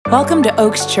Welcome to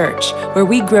Oaks Church, where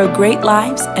we grow great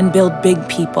lives and build big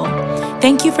people.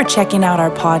 Thank you for checking out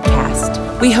our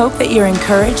podcast. We hope that you're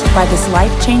encouraged by this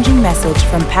life-changing message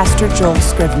from Pastor Joel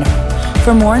Scrivener.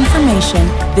 For more information,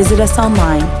 visit us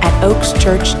online at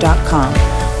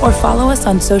oakschurch.com or follow us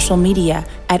on social media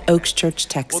at Oaks Church,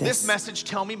 Texas. Well, this message,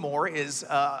 Tell Me More, is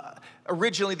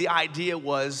originally the idea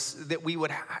was that we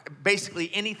would basically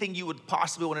anything you would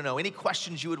possibly want to know, any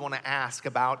questions you would want to ask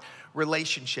about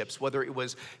relationships, whether it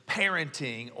was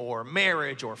parenting or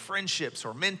marriage or friendships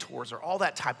or mentors or all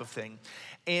that type of thing.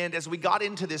 And as we got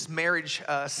into this marriage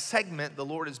segment, the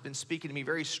Lord has been speaking to me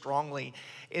very strongly.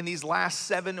 In these last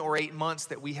 7 or 8 months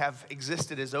that we have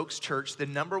existed as Oaks Church, the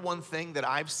number one thing that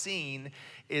I've seen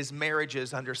is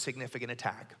marriages under significant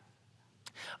attack.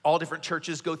 All different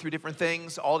churches go through different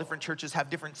things. All different churches have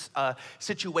different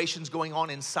situations going on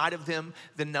inside of them.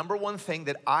 The number one thing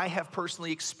that I have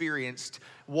personally experienced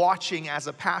watching as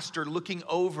a pastor, looking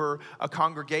over a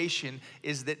congregation,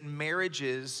 is that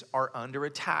marriages are under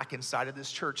attack inside of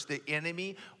this church. The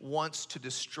enemy wants to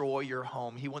destroy your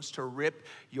home. He wants to rip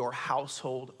your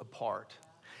household apart.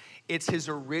 It's his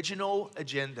original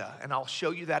agenda, and I'll show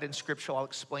you that in Scripture. I'll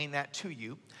explain that to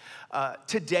you.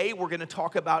 Today, we're going to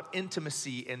talk about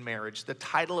intimacy in marriage. The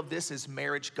title of this is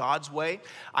Marriage God's Way.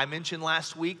 I mentioned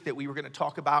last week that we were going to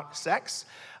talk about sex.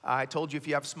 I told you if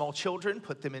you have small children,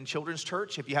 put them in children's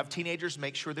church. If you have teenagers,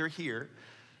 make sure they're here.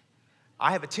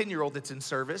 I have a 10-year-old that's in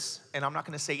service, and I'm not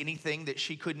going to say anything that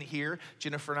she couldn't hear.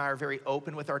 Jennifer and I are very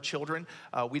open with our children.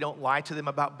 We don't lie to them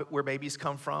about where babies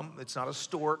come from. It's not a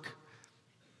stork.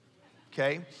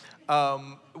 Okay?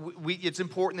 It's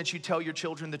important that you tell your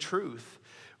children the truth.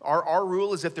 Our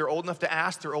rule is if they're old enough to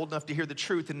ask, they're old enough to hear the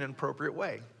truth in an appropriate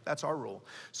way. That's our rule.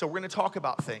 So we're going to talk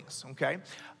about things, okay?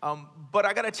 But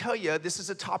I got to tell you, this is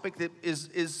a topic that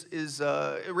is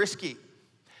risky.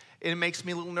 And it makes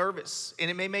me a little nervous. And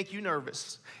it may make you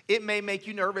nervous. It may make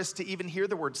you nervous to even hear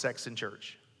the word sex in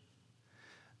church.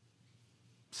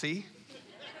 See?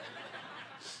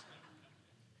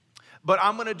 But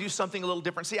I'm going to do something a little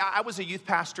different. See, I was a youth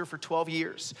pastor for 12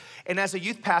 years. And as a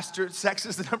youth pastor, sex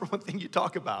is the number one thing you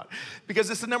talk about. Because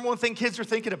it's the number one thing kids are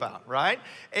thinking about, right?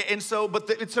 And so,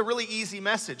 it's a really easy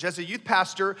message. As a youth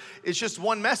pastor, it's just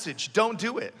one message. Don't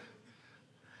do it.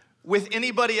 With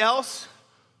anybody else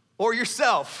or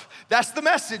yourself. That's the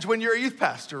message when you're a youth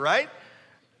pastor, right?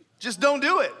 Just don't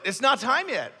do it. It's not time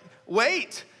yet.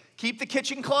 Wait. Keep the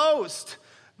kitchen closed.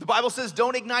 The Bible says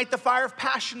don't ignite the fire of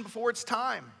passion before it's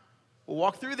time. We'll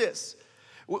walk through this.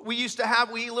 We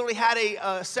literally had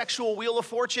a sexual wheel of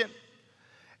fortune.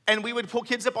 And we would pull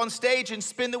kids up on stage and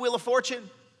spin the wheel of fortune.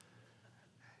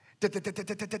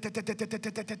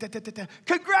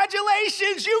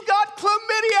 Congratulations, you got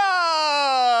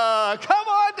chlamydia. Come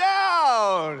on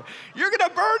down. You're going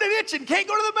to burn an itch and can't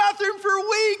go to the bathroom for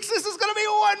weeks. This is going to be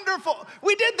wonderful.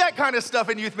 We did that kind of stuff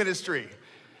in youth ministry.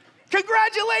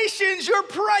 Congratulations, you're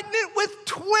pregnant with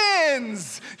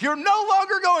twins. You're no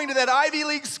longer going to that Ivy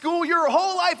League school. Your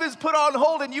whole life is put on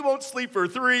hold and you won't sleep for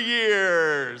 3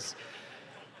 years.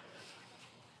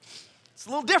 It's a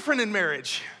little different in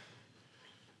marriage.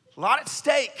 A lot at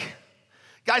stake.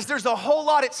 Guys, there's a whole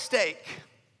lot at stake.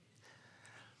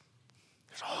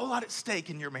 There's a whole lot at stake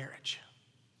in your marriage.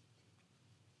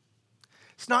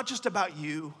 It's not just about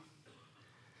you.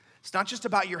 It's not just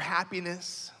about your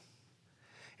happiness.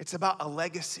 It's about a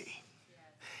legacy.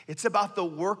 It's about the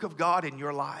work of God in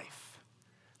your life.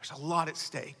 There's a lot at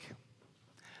stake.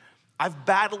 I've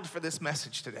battled for this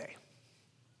message today.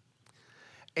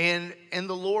 And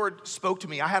the Lord spoke to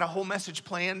me. I had a whole message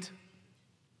planned.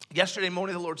 Yesterday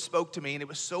morning, the Lord spoke to me, and it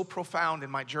was so profound in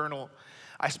my journal.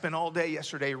 I spent all day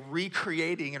yesterday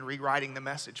recreating and rewriting the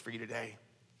message for you today.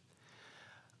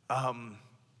 I'm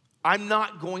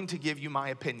not going to give you my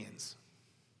opinions.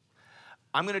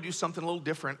 I'm going to do something a little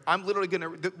different. I'm literally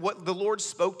what the Lord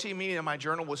spoke to me in my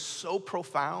journal was so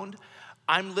profound.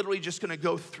 I'm literally just going to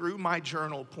go through my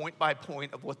journal point by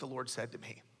point of what the Lord said to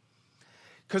me.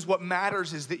 Because what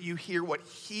matters is that you hear what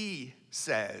He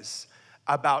says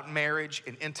about marriage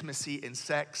and intimacy and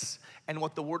sex and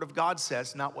what the Word of God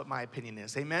says, not what my opinion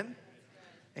is. Amen?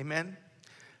 Amen?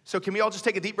 So can we all just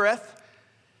take a deep breath?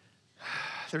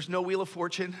 There's no wheel of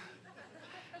fortune.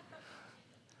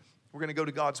 We're going to go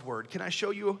to God's Word. Can I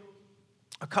show you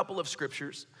a couple of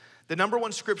scriptures? The number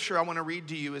one scripture I want to read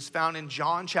to you is found in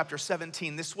John chapter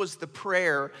 17. This was the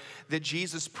prayer that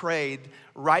Jesus prayed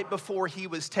right before He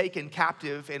was taken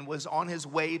captive and was on His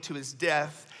way to His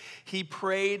death. He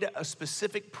prayed a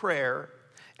specific prayer,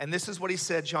 and this is what He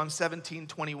said, John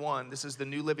 17:21. This is the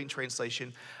New Living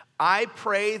Translation. I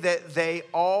pray that they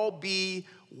all be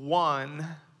one,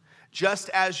 just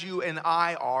as you and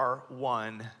I are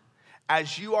one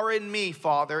as you are in me,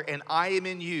 Father, and I am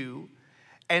in you,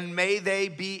 and may they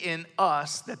be in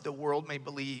us, that the world may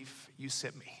believe you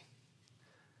sent me.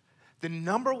 The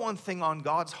number one thing on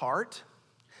God's heart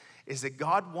is that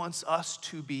God wants us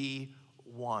to be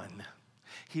one.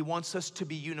 He wants us to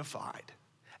be unified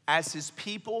as his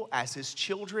people, as his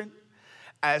children,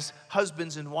 as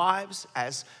husbands and wives,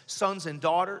 as sons and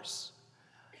daughters.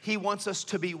 He wants us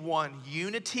to be one.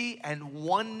 Unity and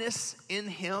oneness in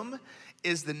him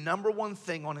is the number one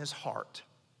thing on his heart.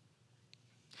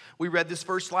 We read this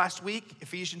verse last week,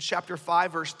 Ephesians chapter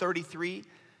 5, verse 31,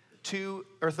 2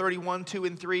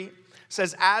 and 3.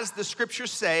 Says, as the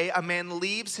scriptures say, a man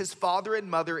leaves his father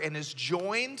and mother and is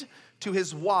joined to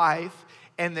his wife,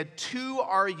 and the two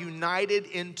are united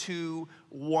into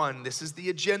one. This is the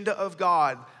agenda of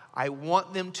God. I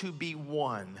want them to be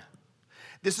one.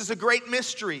 This is a great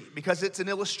mystery because it's an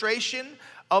illustration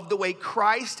of the way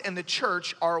Christ and the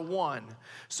church are one.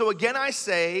 So again, I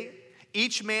say,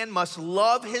 each man must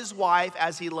love his wife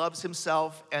as he loves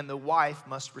himself, and the wife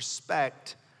must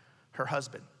respect her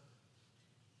husband.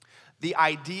 The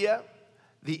idea,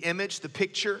 the image, the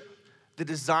picture, the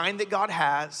design that God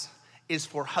has is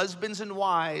for husbands and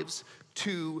wives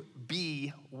to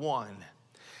be one.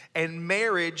 And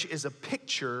marriage is a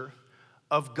picture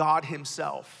of God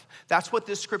himself. That's what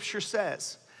this scripture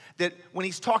says. That when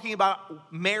he's talking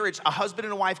about marriage, a husband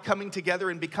and a wife coming together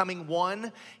and becoming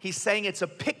one, he's saying it's a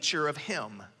picture of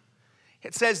him.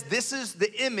 It says this is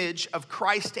the image of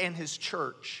Christ and his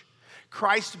church.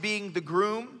 Christ being the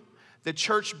groom, the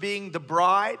church being the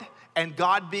bride, and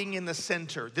God being in the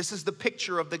center. This is the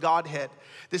picture of the Godhead.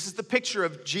 This is the picture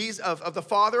of Jesus, of the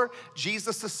Father,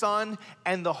 Jesus the Son,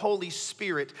 and the Holy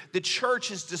Spirit. The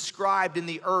church is described in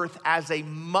the earth as a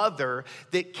mother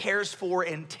that cares for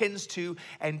and tends to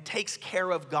and takes care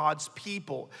of God's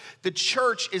people. The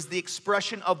church is the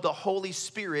expression of the Holy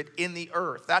Spirit in the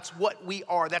earth. That's what we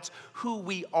are. That's who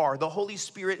we are. The Holy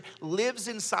Spirit lives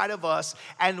inside of us,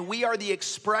 and we are the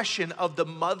expression of the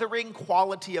mothering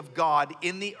quality of God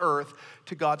in the earth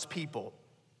to God's people.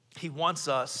 He wants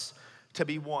us to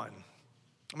be one.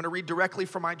 I'm going to read directly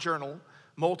from my journal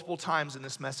multiple times in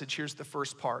this message. Here's the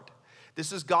first part.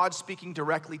 This is God speaking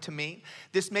directly to me.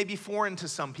 This may be foreign to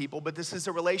some people, but this is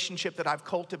a relationship that I've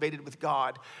cultivated with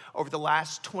God over the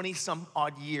last 20-some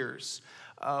odd years.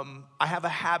 I have a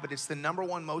habit. It's the number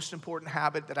one most important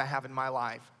habit that I have in my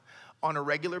life. On a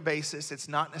regular basis, it's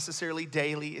not necessarily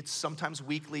daily, it's sometimes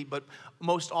weekly, but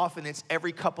most often it's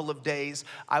every couple of days.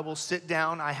 I will sit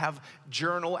down, I have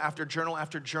journal after journal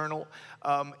after journal,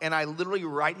 and I literally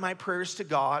write my prayers to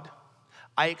God.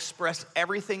 I express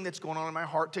everything that's going on in my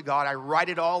heart to God. I write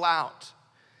it all out.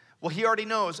 Well, he already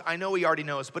knows, I know he already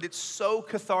knows, but it's so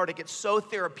cathartic, it's so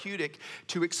therapeutic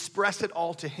to express it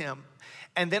all to him.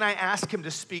 And then I ask him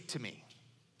to speak to me.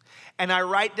 And I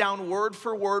write down word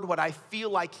for word what I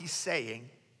feel like he's saying.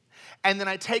 And then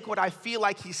I take what I feel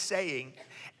like he's saying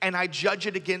and I judge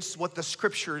it against what the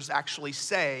scriptures actually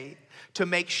say to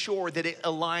make sure that it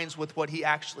aligns with what he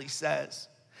actually says.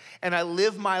 And I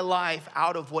live my life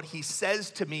out of what he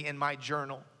says to me in my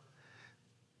journal.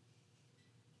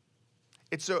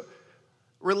 It's a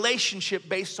relationship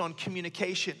based on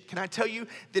communication. Can I tell you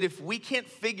that if we can't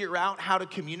figure out how to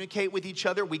communicate with each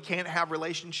other, we can't have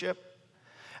relationship?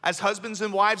 As husbands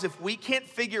and wives, if we can't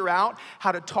figure out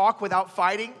how to talk without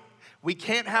fighting, we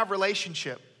can't have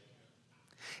relationship.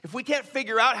 If we can't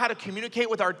figure out how to communicate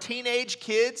with our teenage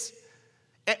kids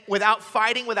without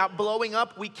fighting, without blowing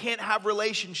up, we can't have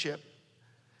relationship.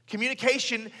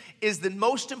 Communication is the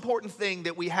most important thing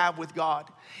that we have with God.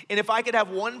 And if I could have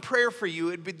one prayer for you,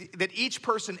 it'd be that each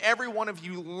person, every one of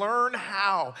you, learn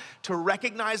how to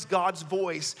recognize God's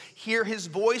voice, hear his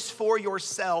voice for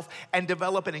yourself, and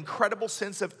develop an incredible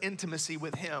sense of intimacy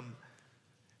with him,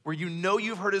 where you know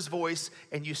you've heard his voice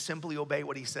and you simply obey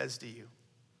what he says to you.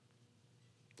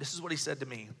 This is what he said to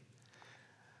me.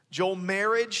 Joel,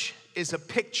 marriage is a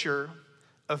picture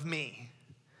of me.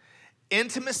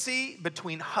 Intimacy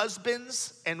between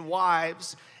husbands and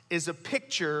wives is a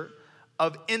picture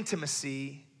of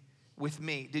intimacy with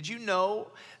me. Did you know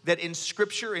that in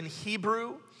Scripture, in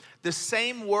Hebrew, the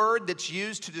same word that's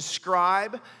used to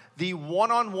describe the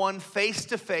one-on-one,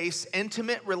 face-to-face,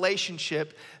 intimate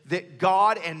relationship that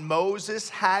God and Moses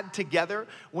had together,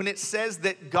 when it says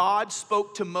that God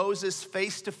spoke to Moses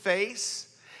face-to-face,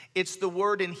 it's the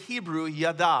word in Hebrew,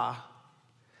 yada.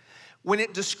 When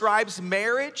it describes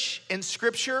marriage in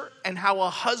Scripture and how a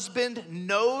husband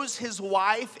knows his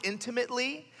wife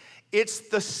intimately, it's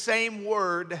the same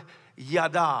word,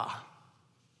 yada.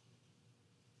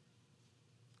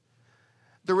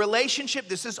 The relationship,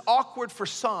 this is awkward for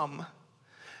some,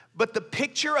 But the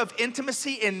picture of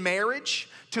intimacy in marriage,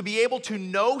 to be able to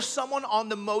know someone on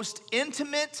the most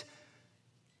intimate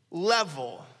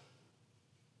level,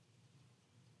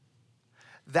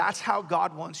 that's how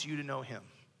God wants you to know him.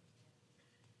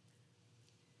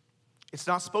 It's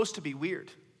not supposed to be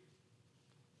weird.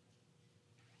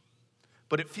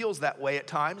 But it feels that way at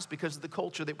times because of the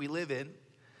culture that we live in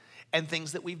and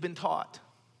things that we've been taught.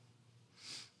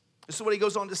 This is what he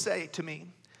goes on to say to me.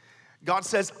 God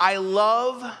says, I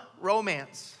love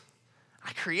romance.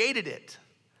 I created it.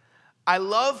 I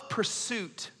love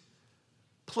pursuit,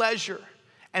 pleasure,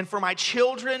 and for my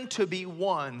children to be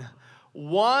one.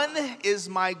 One is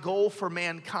my goal for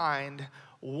mankind.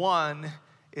 One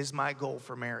is my goal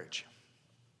for marriage.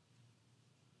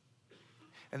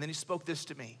 And then he spoke this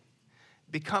to me.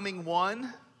 Becoming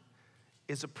one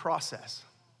is a process.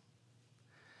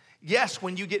 Yes,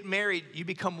 when you get married, you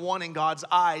become one in God's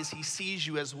eyes. He sees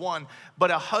you as one. But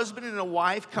a husband and a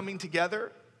wife coming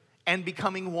together and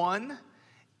becoming one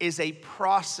is a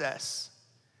process.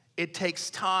 It takes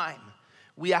time.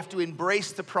 We have to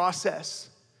embrace the process.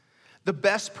 The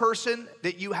best person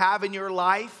that you have in your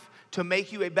life to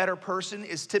make you a better person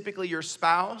is typically your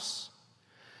spouse.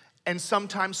 And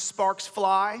sometimes sparks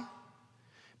fly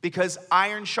because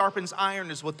iron sharpens iron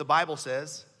is what the Bible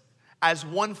says. As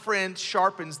one friend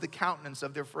sharpens the countenance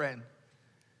of their friend.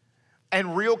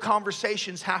 And real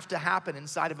conversations have to happen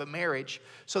inside of a marriage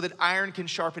so that iron can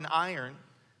sharpen iron.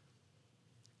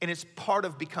 And it's part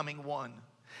of becoming one.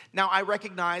 Now, I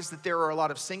recognize that there are a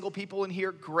lot of single people in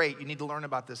here. Great, you need to learn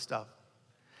about this stuff.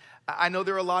 I know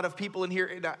there are a lot of people in here,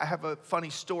 and I have a funny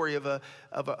story of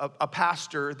a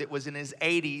pastor that was in his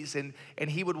 80s, and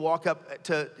he would walk up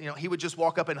to, he would just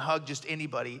walk up and hug just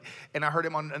anybody. And I heard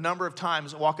him on a number of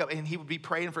times walk up, and he would be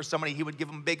praying for somebody. He would give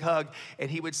them a big hug, and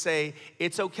he would say,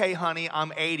 "It's okay, honey,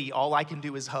 I'm 80. All I can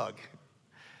do is hug."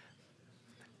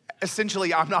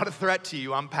 Essentially, I'm not a threat to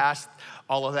you. I'm past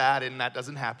all of that, and that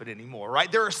doesn't happen anymore,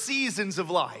 right? There are seasons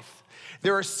of life.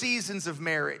 There are seasons of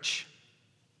marriage.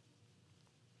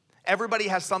 Everybody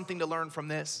has something to learn from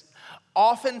this.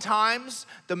 Oftentimes,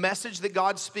 the message that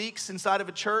God speaks inside of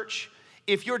a church,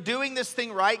 if you're doing this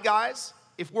thing right, guys,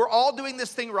 if we're all doing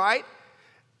this thing right,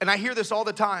 and I hear this all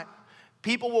the time,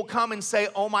 people will come and say,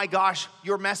 "Oh my gosh,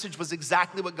 your message was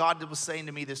exactly what God was saying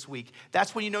to me this week."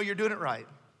 That's when you know you're doing it right.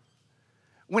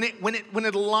 When it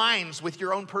aligns with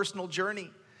your own personal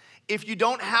journey. If you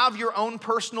don't have your own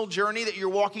personal journey that you're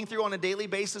walking through on a daily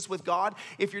basis with God,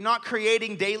 if you're not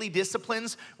creating daily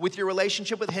disciplines with your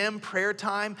relationship with Him, prayer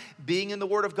time, being in the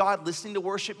Word of God, listening to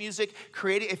worship music,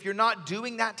 if you're not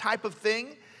doing that type of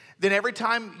thing, then every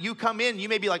time you come in, you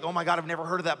may be like, "Oh my God, I've never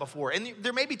heard of that before." And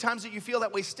there may be times that you feel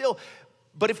that way still.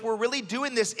 But if we're really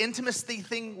doing this intimacy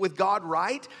thing with God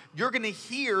right, you're going to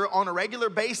hear on a regular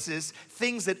basis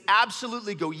things that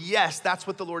absolutely go, "Yes, that's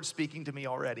what the Lord's speaking to me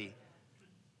already."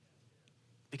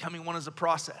 Becoming one is a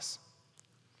process.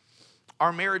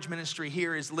 Our marriage ministry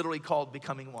here is literally called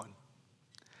Becoming One.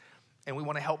 And we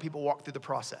want to help people walk through the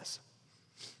process.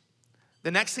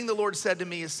 The next thing the Lord said to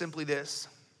me is simply this.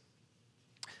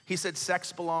 He said,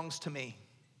 "Sex belongs to me.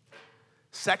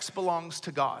 Sex belongs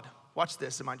to God." Watch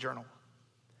this in my journal.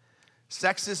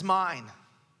 "Sex is mine.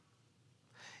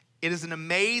 It is an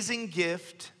amazing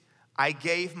gift I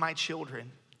gave my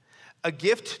children. A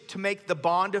gift to make the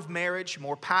bond of marriage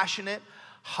more passionate,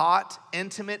 hot,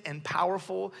 intimate, and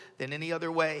powerful than any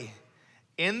other way.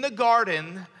 In the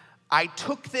garden, I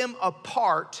took them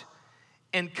apart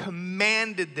and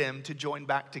commanded them to join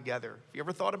back together." Have you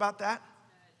ever thought about that?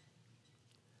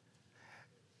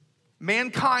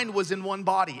 Mankind was in one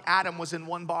body. Adam was in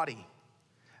one body.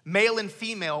 Male and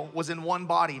female was in one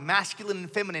body. Masculine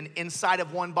and feminine inside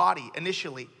of one body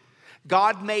initially.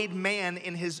 God made man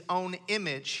in His own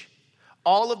image.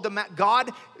 All of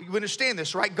God, you understand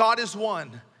this, right? God is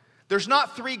one. There's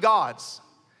not three gods.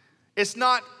 It's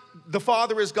not the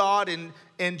Father is God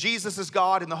and Jesus is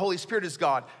God and the Holy Spirit is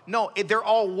God. No, they're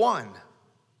all one.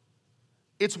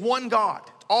 It's one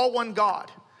God, all one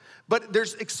God. But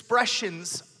there's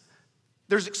expressions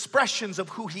of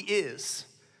who He is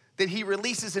that He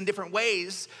releases in different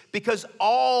ways because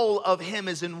all of Him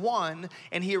is in one,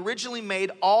 and He originally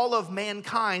made all of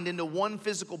mankind into one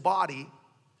physical body.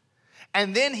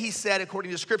 And then He said,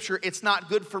 according to Scripture, it's not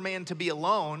good for man to be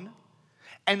alone.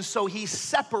 And so He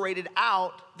separated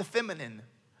out the feminine.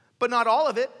 But not all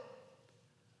of it.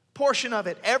 Portion of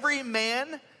it. Every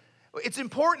man, it's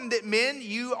important that men,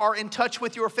 you are in touch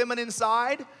with your feminine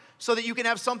side so that you can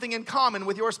have something in common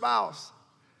with your spouse.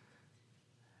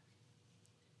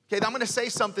 Okay, I'm going to say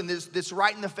something that's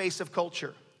right in the face of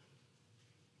culture.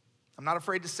 I'm not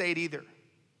afraid to say it either.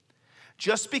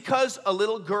 Just because a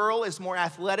little girl is more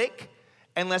athletic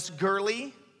and less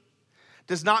girly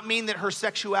does not mean that her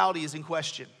sexuality is in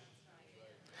question.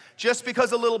 Just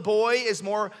because a little boy is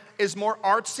more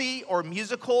artsy or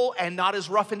musical and not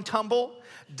as rough and tumble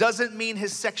doesn't mean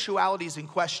his sexuality is in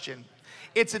question.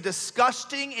 It's a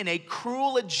disgusting and a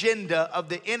cruel agenda of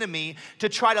the enemy to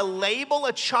try to label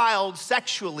a child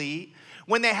sexually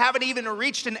when they haven't even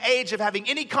reached an age of having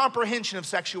any comprehension of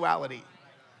sexuality.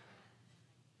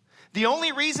 The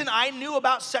only reason I knew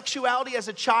about sexuality as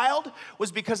a child was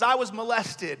because I was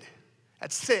molested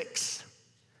at 6.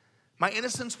 My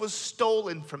innocence was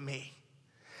stolen from me.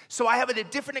 So I have a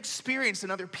different experience than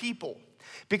other people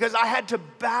because I had to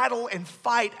battle and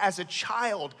fight as a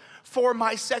child for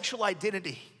my sexual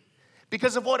identity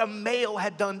because of what a male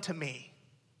had done to me.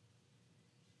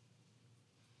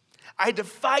 I had to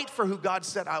fight for who God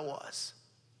said I was.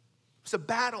 It was a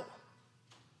battle.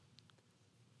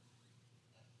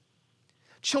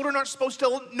 Children aren't supposed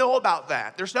to know about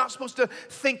that. They're not supposed to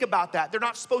think about that. They're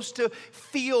not supposed to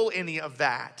feel any of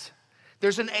that.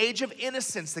 There's an age of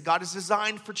innocence that God has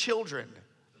designed for children.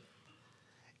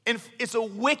 And it's a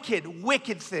wicked,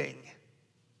 wicked thing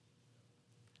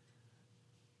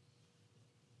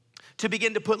to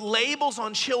begin to put labels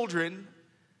on children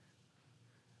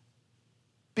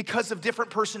because of different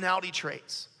personality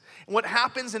traits. And what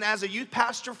happens, and as a youth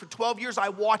pastor for 12 years, I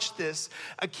watched this.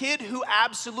 A kid who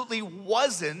absolutely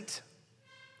wasn't,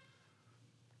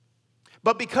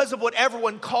 but because of what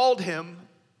everyone called him,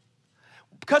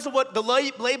 because of what the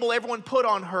label everyone put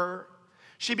on her,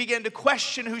 she began to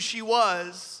question who she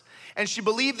was, and she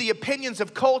believed the opinions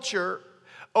of culture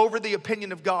over the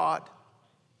opinion of God.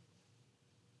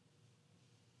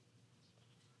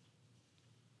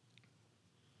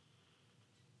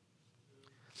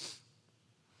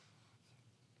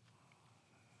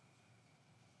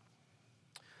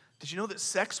 Did you know that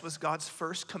sex was God's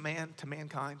first command to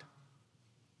mankind?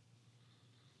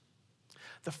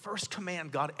 The first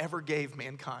command God ever gave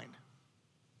mankind.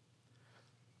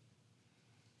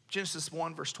 Genesis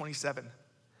 1, verse 27.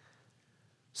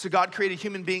 So God created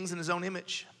human beings in his own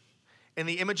image. In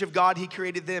the image of God, he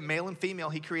created them. Male and female,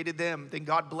 he created them. Then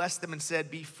God blessed them and said,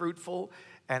 be fruitful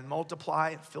and multiply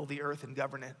and fill the earth and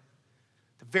govern it.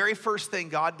 The very first thing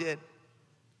God did,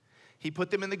 he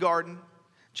put them in the garden.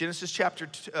 Genesis chapter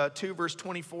 2, verse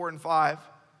 24 and 5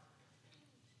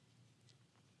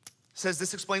 says,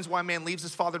 this explains why a man leaves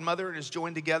his father and mother and is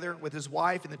joined together with his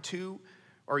wife, and the two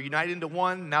are united into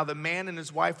one. Now the man and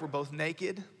his wife were both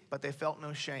naked, but they felt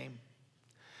no shame.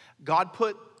 God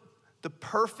put the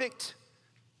perfect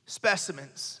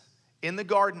specimens in the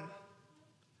garden,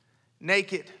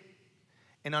 naked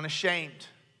and unashamed,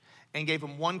 and gave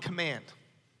them one command: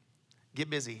 get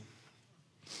busy.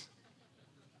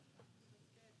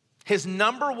 His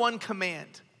number one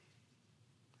command.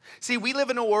 See, we live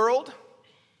in a world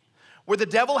where the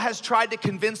devil has tried to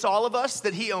convince all of us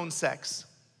that he owns sex.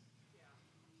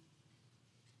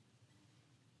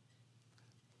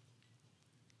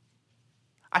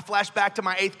 I flash back to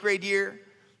my 8th grade year.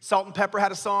 Salt and Pepper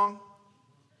had a song.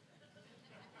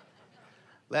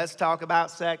 Let's talk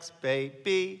about sex,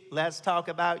 baby. Let's talk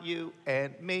about you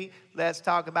and me. Let's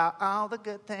talk about all the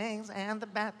good things and the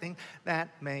bad things that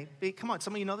may be. Come on,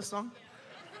 some of you know this song?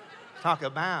 Talk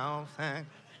about sex.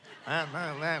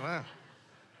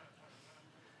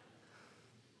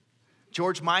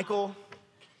 George Michael.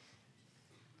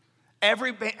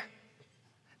 The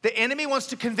enemy wants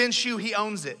to convince you he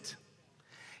owns it.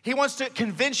 He wants to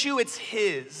convince you it's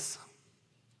his.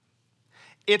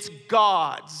 It's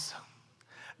God's.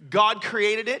 God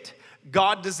created it.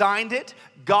 God designed it.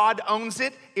 God owns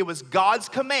it. It was God's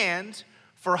command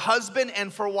for husband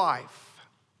and for wife.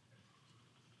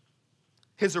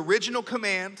 His original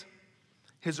command,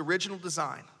 his original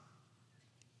design.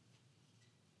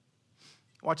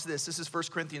 Watch this. This is 1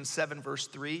 Corinthians 7, verse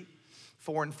 3,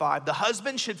 4, and 5. The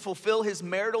husband should fulfill his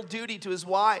marital duty to his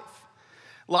wife.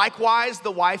 Likewise, the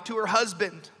wife to her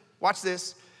husband. Watch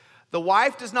this. The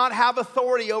wife does not have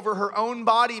authority over her own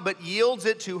body, but yields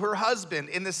it to her husband.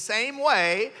 In the same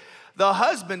way, the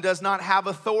husband does not have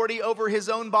authority over his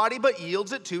own body, but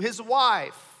yields it to his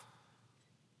wife.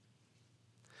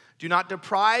 Do not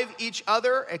deprive each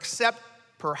other, except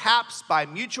perhaps by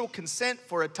mutual consent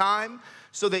for a time,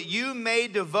 so that you may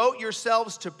devote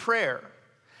yourselves to prayer.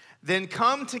 Then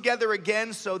come together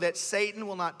again so that Satan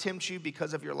will not tempt you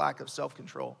because of your lack of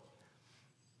self-control.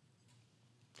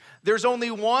 There's only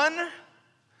one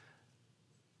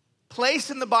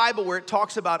place in the Bible where it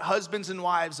talks about husbands and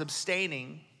wives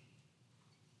abstaining,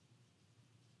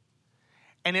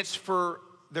 and it's for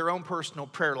their own personal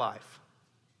prayer life.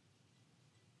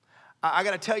 I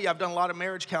got to tell you, I've done a lot of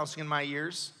marriage counseling in my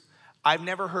years. I've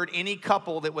never heard any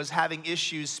couple that was having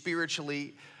issues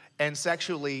spiritually and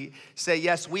sexually say,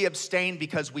 yes, we abstain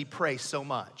because we pray so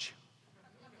much.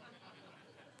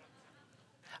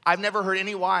 I've never heard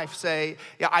any wife say,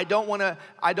 yeah, I don't want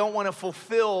to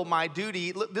fulfill my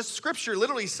duty. This scripture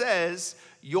literally says,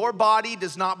 your body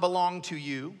does not belong to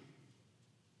you.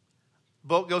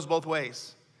 Both goes both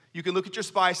ways. You can look at your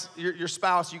spouse,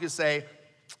 you can say,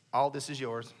 all this is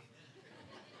yours.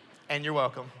 And you're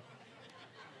welcome.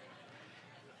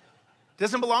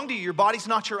 Doesn't belong to you. Your body's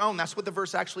not your own. That's what the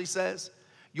verse actually says.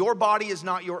 Your body is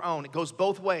not your own. It goes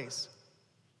both ways.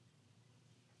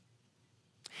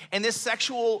 And this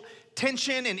sexual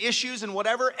tension and issues and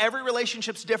whatever, every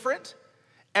relationship's different.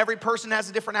 Every person has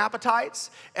a different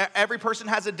appetites. Every person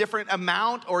has a different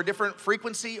amount or a different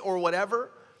frequency or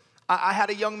whatever. I had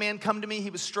a young man come to me.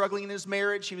 He was struggling in his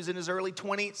marriage. He was in his early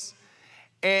 20s.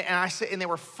 And they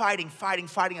were fighting.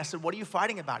 I said, what are you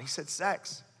fighting about? He said,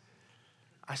 sex.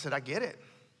 I said, I get it.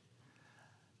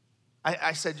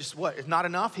 I said, just what? It's not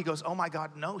enough? He goes, oh my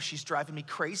God, no, she's driving me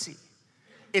crazy.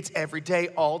 It's every day,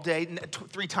 all day,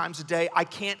 3 times a day. I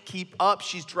can't keep up.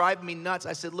 She's driving me nuts.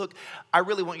 I said, look, I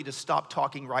really want you to stop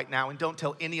talking right now and don't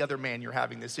tell any other man you're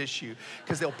having this issue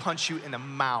because they'll punch you in the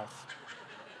mouth.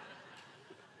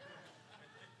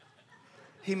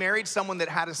 He married someone that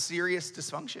had a serious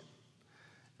dysfunction,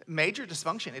 major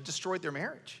dysfunction. It destroyed their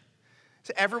marriage.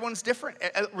 So everyone's different.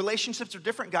 Relationships are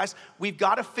different, guys. We've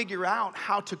got to figure out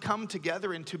how to come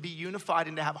together and to be unified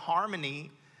and to have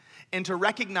harmony and to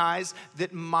recognize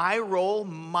that my role,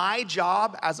 my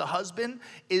job as a husband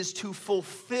is to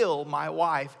fulfill my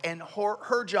wife, and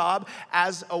her job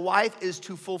as a wife is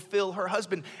to fulfill her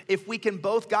husband. If we can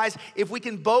both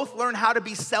learn how to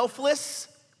be selfless,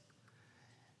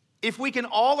 if we can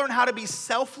all learn how to be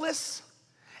selfless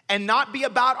and not be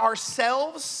about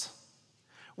ourselves,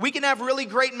 we can have really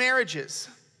great marriages.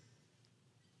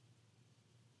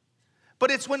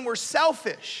 But it's when we're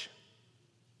selfish,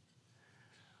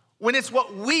 when it's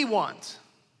what we want.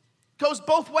 It goes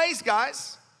both ways,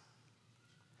 guys.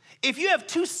 If you have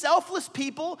 2 selfless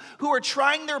people who are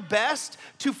trying their best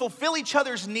to fulfill each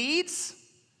other's needs,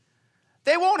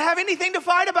 they won't have anything to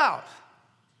fight about.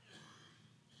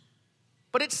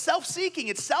 But it's self-seeking,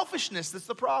 it's selfishness that's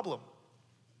the problem.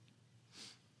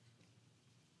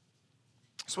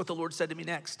 That's what the Lord said to me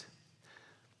next.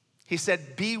 He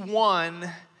said, be one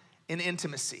in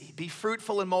intimacy, be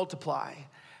fruitful and multiply,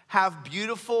 have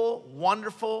beautiful,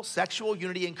 wonderful sexual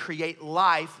unity and create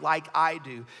life like I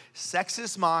do. Sex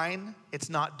is mine, it's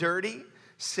not dirty,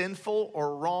 sinful,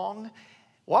 or wrong.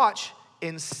 Watch,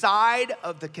 inside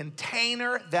of the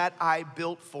container that I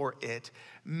built for it.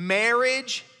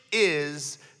 Marriage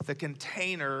is the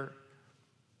container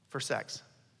for sex.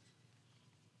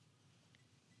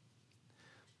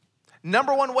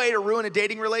 Number one way to ruin a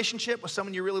dating relationship with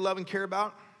someone you really love and care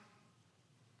about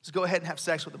is go ahead and have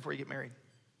sex with them before you get married.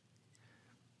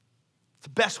 It's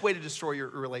the best way to destroy your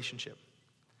relationship.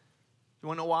 You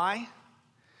wanna know why?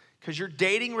 Because your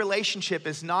dating relationship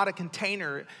is not a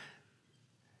container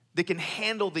that can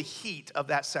handle the heat of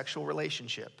that sexual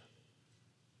relationship.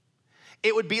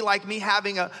 It would be like me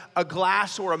having a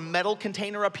glass or a metal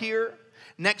container up here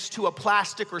next to a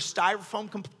plastic or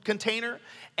styrofoam container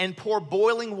and pour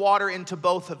boiling water into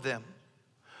both of them.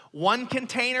 One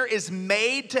container is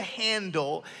made to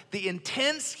handle the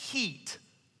intense heat,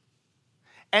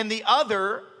 and the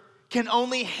other can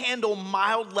only handle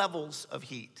mild levels of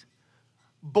heat.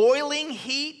 Boiling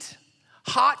heat,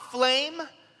 hot flame,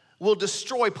 will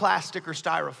destroy plastic or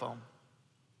styrofoam.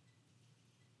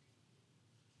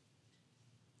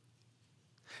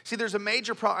 See, there's a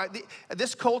major problem.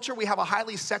 This culture, we have a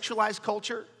highly sexualized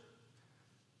culture.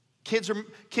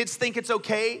 Kids think it's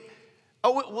okay.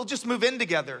 Oh, we'll just move in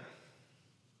together.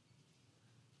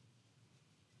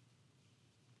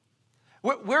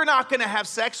 We're not gonna have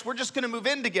sex, we're just gonna move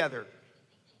in together.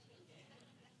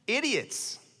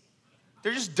 Idiots.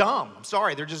 They're just dumb. I'm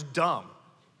sorry, they're just dumb.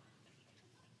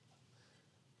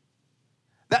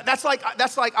 That's like,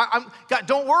 God,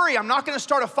 don't worry, I'm not gonna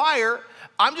start a fire.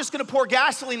 I'm just gonna pour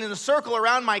gasoline in a circle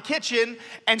around my kitchen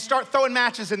and start throwing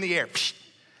matches in the air. It's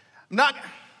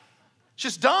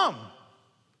just dumb.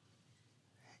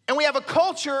 And we have a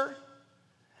culture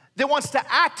that wants to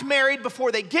act married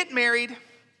before they get married.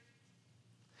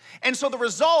 And so the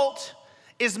result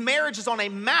is marriage is on a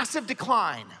massive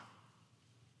decline.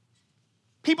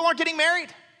 People aren't getting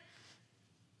married.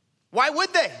 Why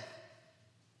would they?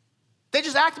 They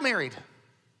just act married.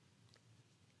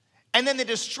 And then they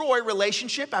destroy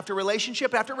relationship after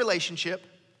relationship after relationship.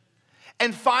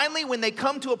 And finally, when they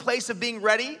come to a place of being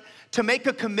ready to make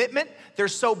a commitment, they're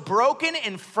so broken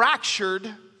and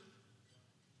fractured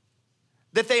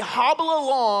that they hobble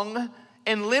along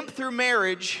and limp through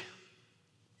marriage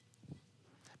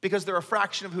because they're a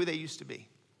fraction of who they used to be.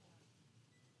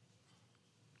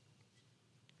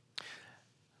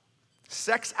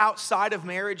 Sex outside of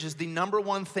marriage is the number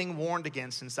one thing warned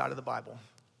against inside of the Bible.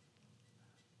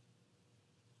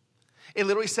 It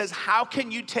literally says, how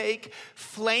can you take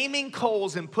flaming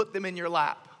coals and put them in your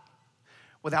lap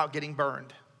without getting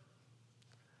burned?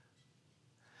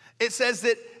 It says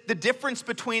that the difference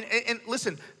between, and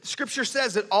listen, Scripture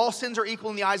says that all sins are equal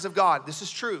in the eyes of God. This is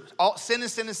true. All sin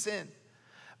is sin is sin.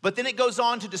 But then it goes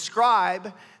on to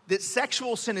describe that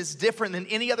sexual sin is different than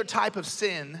any other type of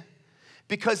sin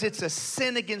because it's a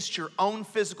sin against your own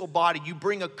physical body. You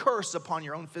bring a curse upon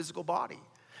your own physical body.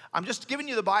 I'm just giving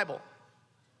you the Bible.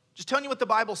 Just telling you what the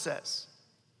Bible says.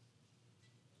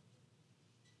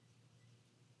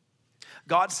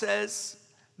 God says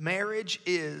marriage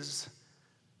is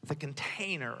the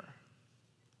container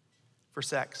for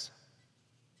sex.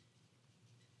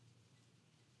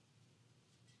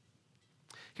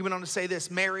 He went on to say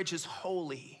this, marriage is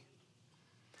holy.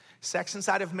 Sex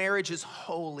inside of marriage is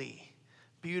holy,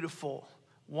 beautiful,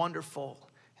 wonderful,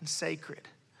 and sacred.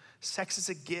 Sex is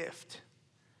a gift.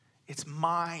 It's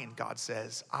mine, God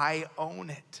says. I own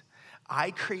it.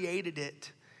 I created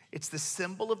it. It's the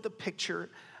symbol of the picture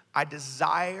I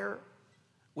desire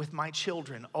with my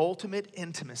children, ultimate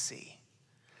intimacy.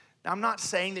 Now, I'm not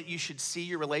saying that you should see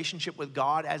your relationship with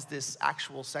God as this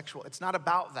actual sexual. It's not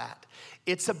about that.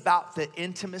 It's about the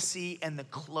intimacy and the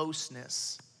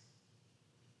closeness.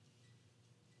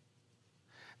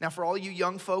 Now, for all you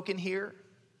young folk in here,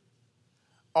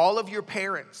 all of your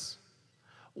parents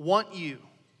want you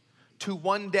to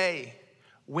one day,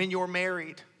 when you're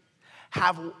married,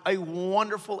 have a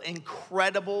wonderful,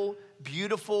 incredible,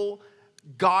 beautiful,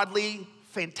 godly,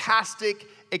 fantastic,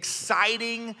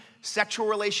 exciting sexual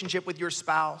relationship with your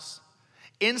spouse.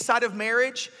 Inside of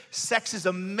marriage, sex is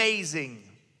amazing.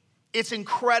 It's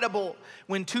incredible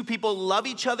when two people love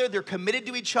each other, they're committed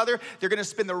to each other, they're gonna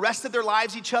spend the rest of their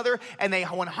lives each other, and they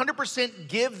 100%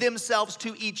 give themselves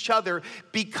to each other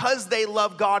because they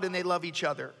love God and they love each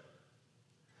other.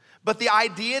 But the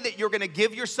idea that you're gonna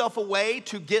give yourself away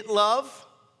to get love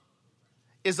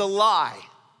is a lie.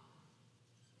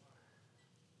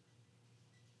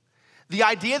 The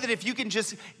idea that if you can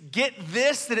just get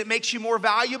this, that it makes you more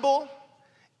valuable,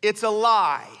 it's a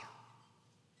lie.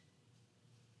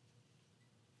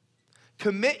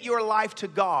 Commit your life to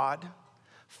God,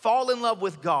 fall in love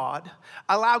with God,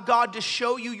 allow God to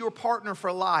show you your partner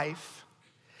for life,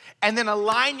 and then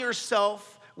align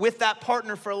yourself with that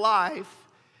partner for life,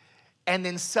 and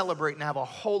then celebrate and have a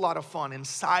whole lot of fun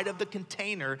inside of the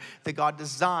container that God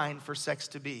designed for sex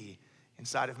to be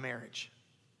inside of marriage.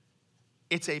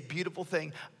 It's a beautiful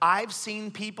thing. I've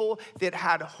seen people that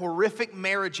had horrific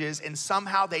marriages and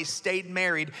somehow they stayed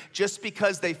married just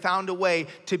because they found a way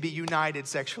to be united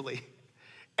sexually.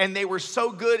 And they were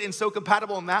so good and so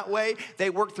compatible in that way, they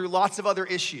worked through lots of other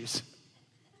issues.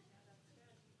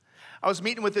 I was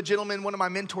meeting with a gentleman, one of my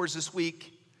mentors this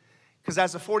week, because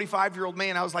as a 45-year-old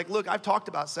man, I was like, look, I've talked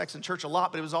about sex in church a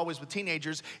lot, but it was always with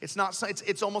teenagers. It's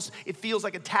almost, it feels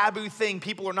like a taboo thing.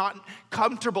 People are not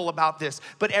comfortable about this.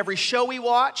 But every show we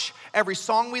watch, every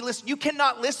song we listen, you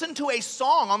cannot listen to a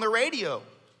song on the radio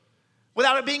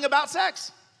without it being about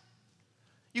sex.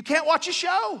 You can't watch a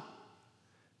show.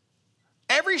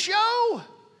 Every show.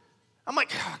 I'm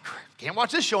like, oh, can't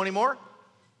watch this show anymore.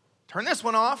 Turn this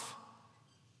one off.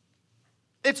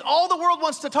 It's all the world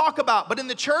wants to talk about, but in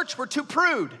the church, we're too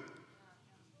prude.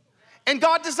 And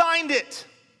God designed it.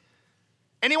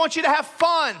 And He wants you to have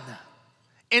fun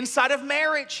inside of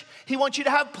marriage. He wants you to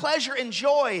have pleasure and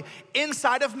joy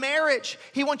inside of marriage.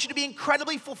 He wants you to be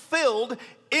incredibly fulfilled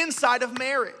inside of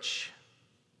marriage.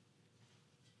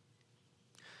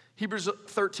 Hebrews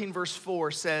 13 verse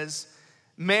 4 says,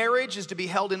 marriage is to be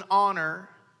held in honor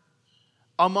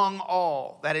among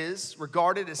all. That is,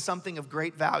 regarded as something of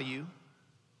great value.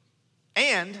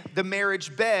 And the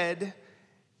marriage bed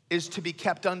is to be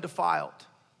kept undefiled.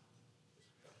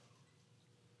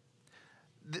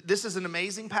 This is an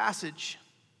amazing passage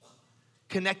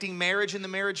connecting marriage and the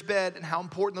marriage bed and how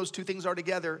important those two things are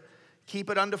together. Keep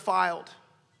it undefiled.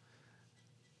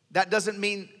 That doesn't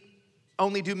mean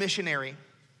only do missionary.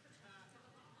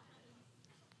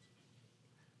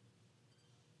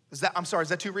 Is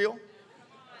that too real?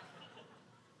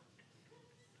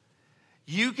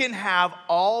 You can have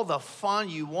all the fun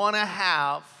you want to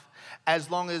have as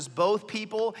long as both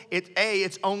people,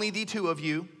 it's only the two of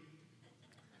you.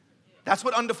 That's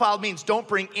what undefiled means. Don't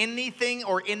bring anything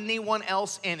or anyone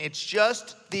else in. It's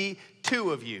just the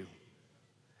two of you.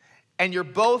 And you're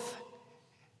both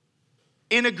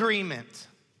in agreement.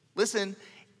 Listen,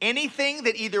 anything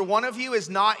that either one of you is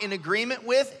not in agreement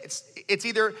with, it's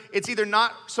either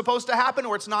not supposed to happen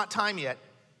or it's not time yet.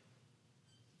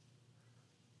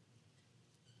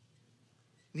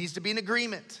 It needs to be an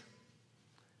agreement.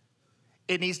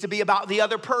 It needs to be about the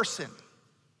other person.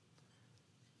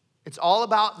 It's all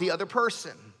about the other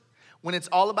person. When it's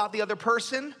all about the other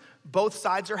person, both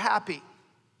sides are happy.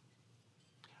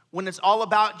 When it's all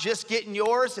about just getting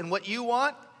yours and what you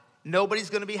want, nobody's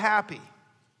going to be happy.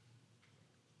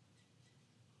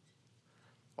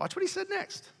 Watch what he said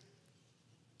next.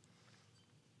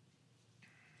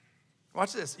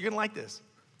 Watch this. You're going to like this.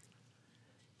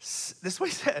 This is what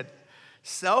he said.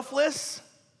 Selfless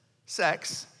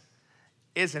sex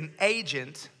is an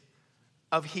agent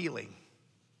of healing.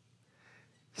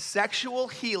 Sexual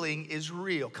healing is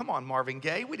real. Come on, Marvin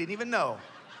Gaye. We didn't even know.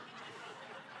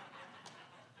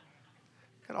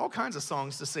 Got all kinds of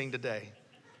songs to sing today.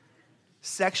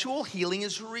 Sexual healing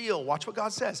is real. Watch what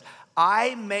God says.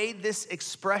 I made this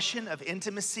expression of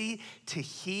intimacy to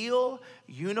heal,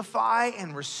 unify,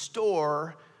 and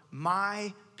restore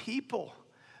my people.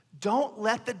 Don't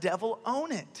let the devil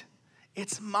own it.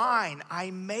 It's mine.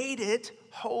 I made it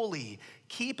holy.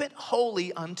 Keep it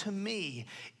holy unto me.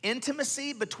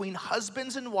 Intimacy between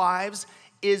husbands and wives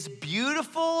is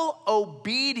beautiful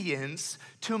obedience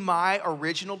to my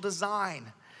original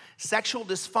design. Sexual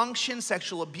dysfunction,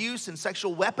 sexual abuse, and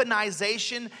sexual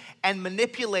weaponization and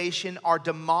manipulation are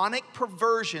demonic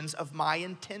perversions of my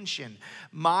intention.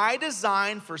 My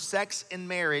design for sex and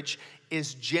marriage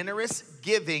is generous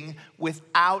giving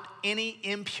without any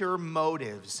impure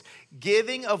motives.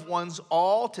 Giving of one's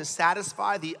all to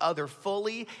satisfy the other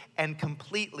fully and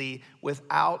completely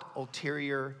without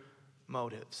ulterior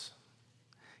motives.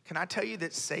 Can I tell you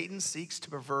that Satan seeks to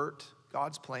pervert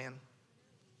God's plan?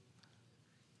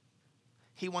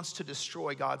 He wants to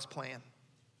destroy God's plan.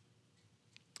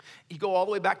 You go all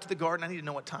the way back to the garden. I need to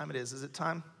know what time it is. Is it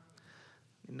time?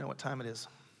 I need to know what time it is.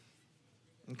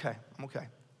 Okay, I'm okay.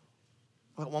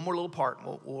 Well, one more little part,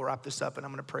 and we'll wrap this up, and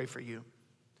I'm going to pray for you.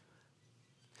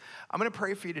 I'm going to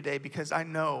pray for you today because I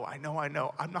know, I'm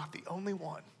not the only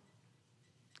one.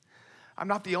 I'm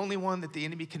not the only one that the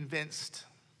enemy convinced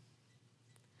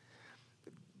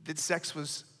that sex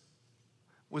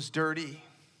was dirty,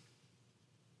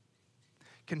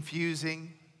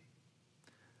 confusing,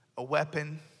 a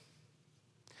weapon,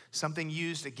 something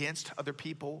used against other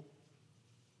people.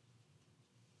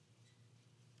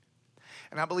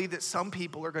 And I believe that some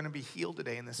people are going to be healed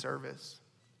today in this service.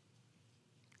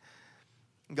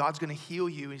 God's going to heal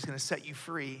you. He's going to set you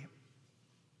free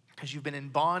because you've been in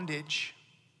bondage.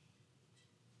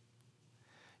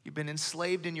 You've been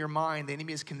enslaved in your mind. The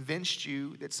enemy has convinced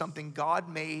you that something God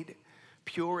made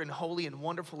pure and holy and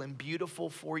wonderful and beautiful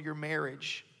for your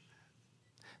marriage,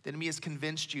 the enemy has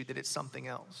convinced you that it's something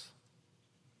else.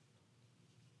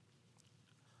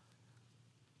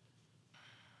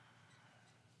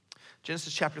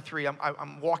 Genesis chapter 3,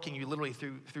 I'm walking you literally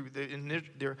through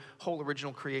their whole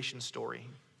original creation story.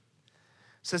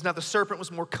 It says, now the serpent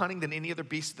was more cunning than any other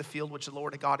beast of the field which the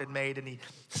Lord God had made. And he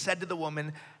said to the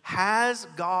woman, has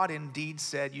God indeed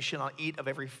said, you shall not eat of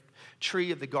every tree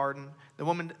of the garden? The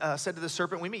woman said to the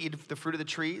serpent, we may eat of the fruit of the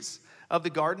trees of the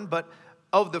garden, but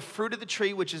of the fruit of the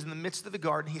tree which is in the midst of the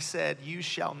garden, he said, you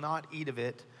shall not eat of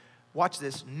it. Watch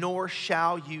this, nor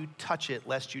shall you touch it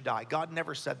lest you die. God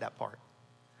never said that part.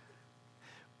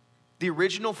 The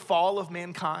original fall of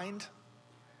mankind,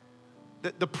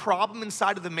 the problem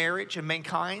inside of the marriage of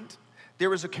mankind, there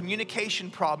was a communication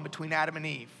problem between Adam and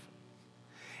Eve.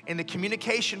 And the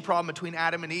communication problem between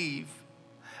Adam and Eve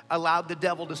allowed the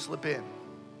devil to slip in.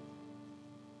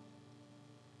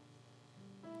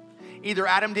 Either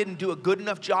Adam didn't do a good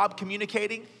enough job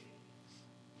communicating,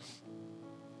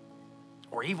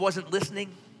 or Eve wasn't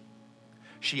listening.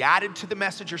 She added to the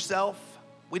message herself.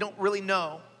 We don't really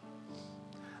know.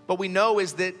 What we know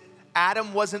is that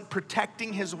Adam wasn't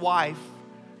protecting his wife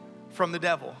from the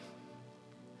devil.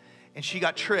 And she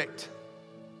got tricked.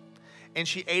 And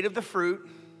she ate of the fruit.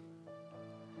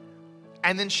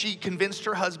 And then she convinced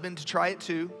her husband to try it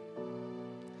too.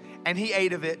 And he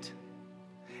ate of it.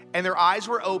 And their eyes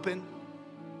were open.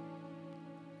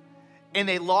 And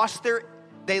they lost their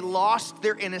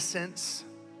innocence.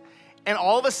 And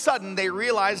all of a sudden they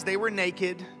realized they were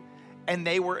naked. And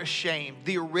they were ashamed.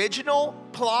 The original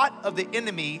plot of the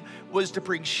enemy was to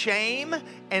bring shame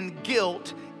and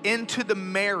guilt into the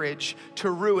marriage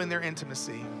to ruin their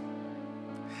intimacy.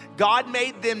 God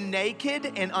made them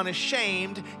naked and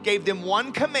unashamed, gave them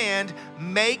one command: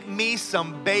 make me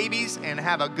some babies and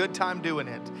have a good time doing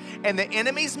it. And the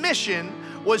enemy's mission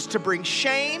was to bring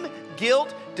shame,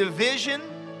 guilt, division,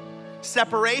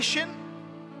 separation,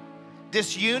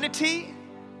 disunity.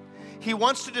 He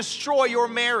wants to destroy your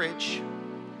marriage.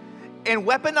 And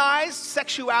weaponized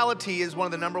sexuality is one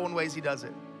of the number one ways he does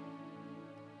it.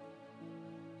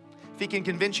 If he can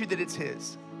convince you that it's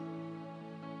his,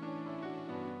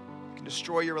 he can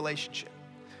destroy your relationship,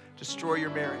 destroy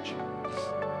your marriage.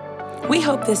 We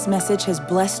hope this message has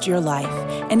blessed your life.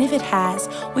 And if it has,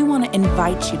 we want to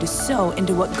invite you to sow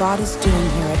into what God is doing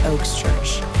here at Oaks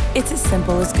Church. It's as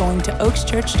simple as going to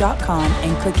oakschurch.com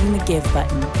and clicking the Give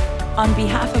button. On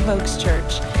behalf of Oaks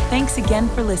Church, thanks again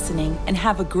for listening and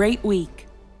have a great week.